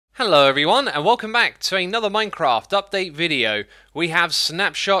Hello everyone and welcome back to another Minecraft update video. We have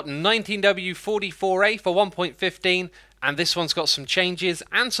Snapshot 19w44a for 1.15 and this one's got some changes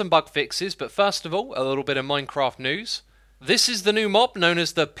and some bug fixes, but first of all a little bit of Minecraft news. This is the new mob known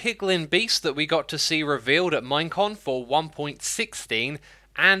as the Piglin Beast that we got to see revealed at Minecon for 1.16,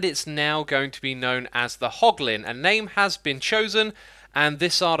 and it's now going to be known as the Hoglin. A name has been chosen and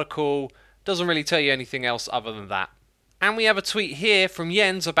this article doesn't really tell you anything else other than that. And we have a tweet here from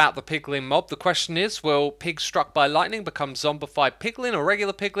Jens about the Piglin mob. The question is, will pigs struck by lightning become zombified Piglin or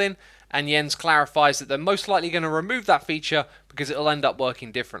regular Piglin? And Jens clarifies that they're most likely going to remove that feature because it'll end up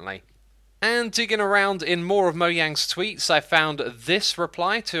working differently. And digging around in more of Mojang's tweets, I found this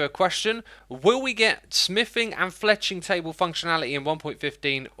reply to a question: will we get smithing and fletching table functionality in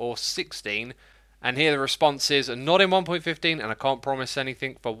 1.15 or 16? And here the response is, not in 1.15, and I can't promise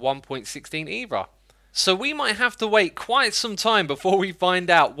anything for 1.16 either. So we might have to wait quite some time before we find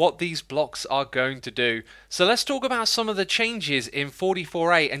out what these blocks are going to do. So let's talk about some of the changes in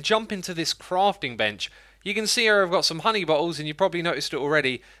 44a and jump into this crafting bench. You can see here I've got some honey bottles, and you probably noticed it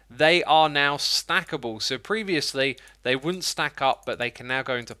already. They are now stackable. So previously they wouldn't stack up, but they can now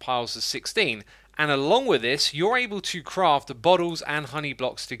go into piles of 16. And along with this, you're able to craft bottles and honey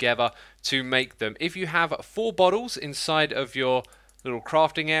blocks together to make them. If you have 4 bottles inside of your little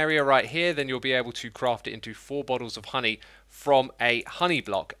crafting area right here, then you'll be able to craft it into 4 bottles of honey from a honey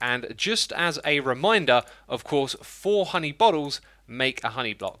block. And just as a reminder, of course, 4 honey bottles make a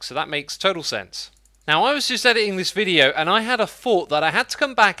honey block, so that makes total sense. Now, I was just editing this video and I had a thought that I had to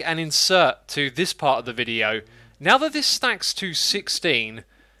come back and insert to this part of the video. Now that this stacks to 16,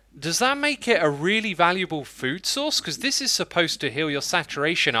 does that make it a really valuable food source? Because this is supposed to heal your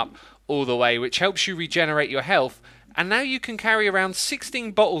saturation up all the way, which helps you regenerate your health. And now you can carry around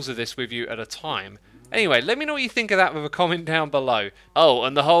 16 bottles of this with you at a time. Anyway, let me know what you think of that with a comment down below. Oh,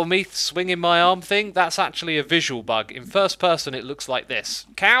 and the whole me swinging my arm thing, that's actually a visual bug. In first person it looks like this.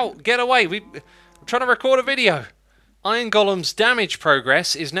 Cow, get away, I'm trying to record a video. Iron Golem's damage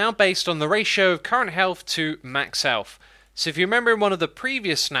progress is now based on the ratio of current health to max health. So if you remember in one of the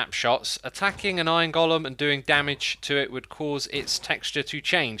previous snapshots, attacking an Iron Golem and doing damage to it would cause its texture to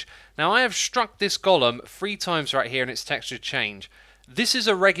change. Now I have struck this Golem 3 times right here and its texture change. This is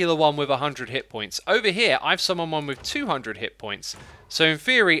a regular one with 100 hit points. Over here I've summoned one with 200 hit points. So in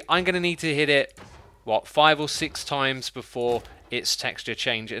theory I'm going to need to hit it, 5 or 6 times before its texture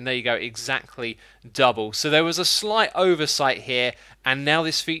change, and there you go, exactly double. So there was a slight oversight here, and now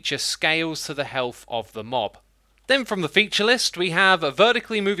this feature scales to the health of the mob. Then from the feature list we have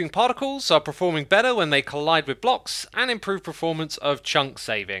vertically moving particles are performing better when they collide with blocks, and improved performance of chunk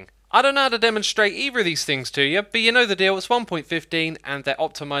saving. I don't know how to demonstrate either of these things to you, but you know the deal, it's 1.15 and they're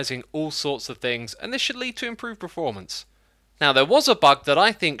optimizing all sorts of things, and this should lead to improved performance. Now there was a bug that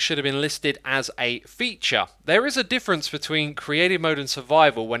I think should have been listed as a feature. There is a difference between creative mode and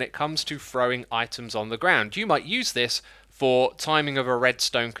survival when it comes to throwing items on the ground. You might use this for timing of a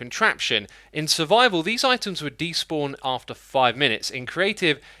redstone contraption. In survival, these items would despawn after 5 minutes. In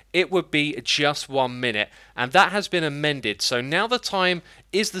creative, it would be just 1 minute, and that has been amended. So now the time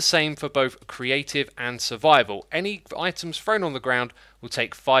is the same for both creative and survival. Any items thrown on the ground will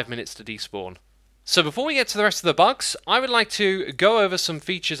take 5 minutes to despawn. So before we get to the rest of the bugs, I would like to go over some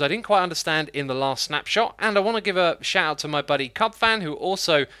features I didn't quite understand in the last snapshot, and I want to give a shout out to my buddy Cubfan, who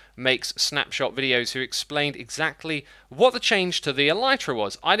also makes snapshot videos, who explained exactly what the change to the elytra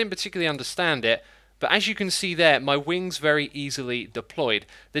was. I didn't particularly understand it, but as you can see there, my wings very easily deployed.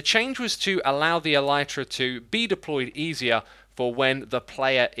 The change was to allow the elytra to be deployed easier for when the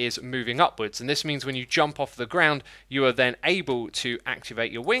player is moving upwards, and this means when you jump off the ground you are then able to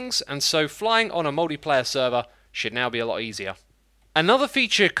activate your wings, and so flying on a multiplayer server should now be a lot easier. Another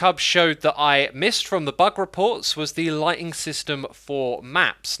feature Cub showed that I missed from the bug reports was the lighting system for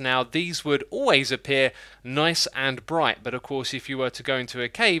maps. Now these would always appear nice and bright, but of course if you were to go into a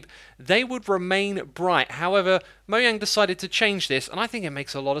cave they would remain bright. However, Mojang decided to change this, and I think it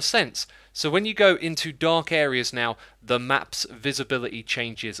makes a lot of sense. So when you go into dark areas now, the map's visibility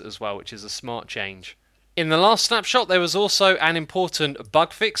changes as well, which is a smart change. In the last snapshot there was also an important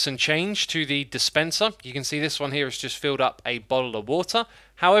bug fix and change to the dispenser. You can see this one here has just filled up a bottle of water.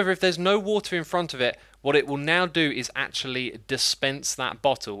 However, if there's no water in front of it, what it will now do is actually dispense that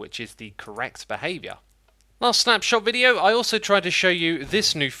bottle, which is the correct behavior. Last snapshot video, I also tried to show you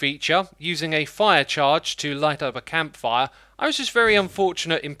this new feature, using a fire charge to light up a campfire. I was just very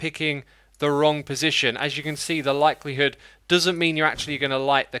unfortunate in picking the wrong position. As you can see, the likelihood doesn't mean you're actually going to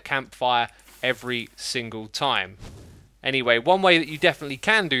light the campfire every single time. Anyway, one way that you definitely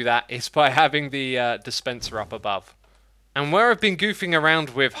can do that is by having the dispenser up above. And where I've been goofing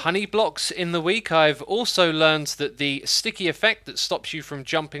around with honey blocks in the week, I've also learned that the sticky effect that stops you from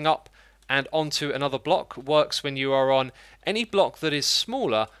jumping up and onto another block works when you are on any block that is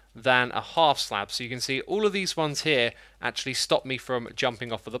smaller than a half slab. So you can see all of these ones here actually stop me from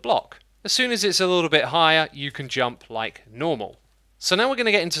jumping off of the block. As soon as it's a little bit higher, you can jump like normal. So now we're going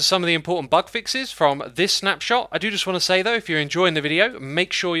to get into some of the important bug fixes from this snapshot. I do just want to say though, if you're enjoying the video,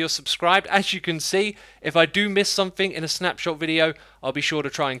 make sure you're subscribed. As you can see, if I do miss something in a snapshot video, I'll be sure to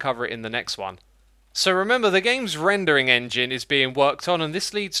try and cover it in the next one. So remember, the game's rendering engine is being worked on, and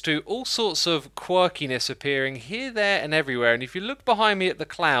this leads to all sorts of quirkiness appearing here, there, and everywhere. And if you look behind me at the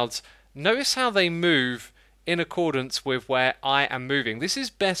clouds, notice how they move in accordance with where I am moving. This is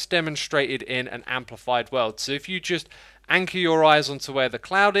best demonstrated in an amplified world. So if you just anchor your eyes onto where the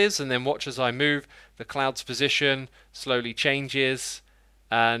cloud is and then watch as I move, the cloud's position slowly changes.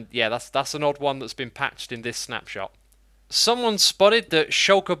 And yeah, that's an odd one that's been patched in this snapshot. Someone spotted that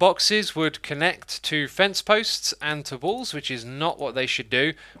shulker boxes would connect to fence posts and to walls, which is not what they should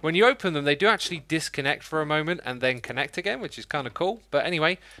do. When you open them, they do actually disconnect for a moment and then connect again, which is kind of cool. But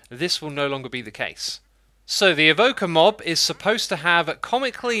anyway, this will no longer be the case. So the Evoker mob is supposed to have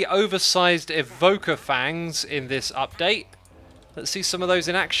comically oversized Evoker Fangs in this update. Let's see some of those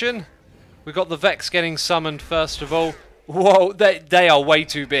in action. We've got the Vex getting summoned first of all. Whoa, they are way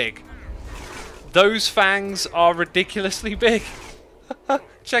too big. Those fangs are ridiculously big.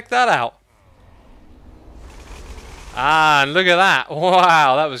 Check that out. Ah, and look at that.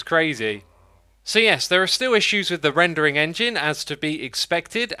 Wow, that was crazy. So yes, there are still issues with the rendering engine, as to be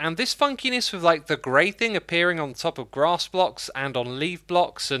expected, and this funkiness with like the grey thing appearing on top of grass blocks and on leaf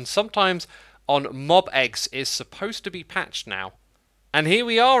blocks and sometimes on mob eggs is supposed to be patched now. And here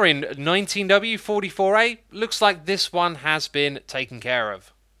we are in 19w44a. Looks like this one has been taken care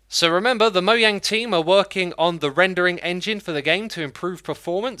of. So remember, the Mojang team are working on the rendering engine for the game to improve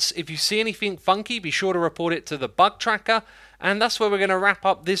performance. If you see anything funky, be sure to report it to the bug tracker. And that's where we're going to wrap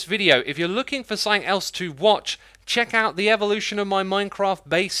up this video. If you're looking for something else to watch, check out the evolution of my Minecraft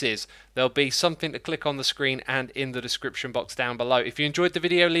bases. There'll be something to click on the screen and in the description box down below. If you enjoyed the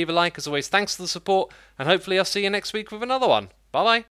video, leave a like. As always, thanks for the support, and hopefully I'll see you next week with another one. Bye-bye.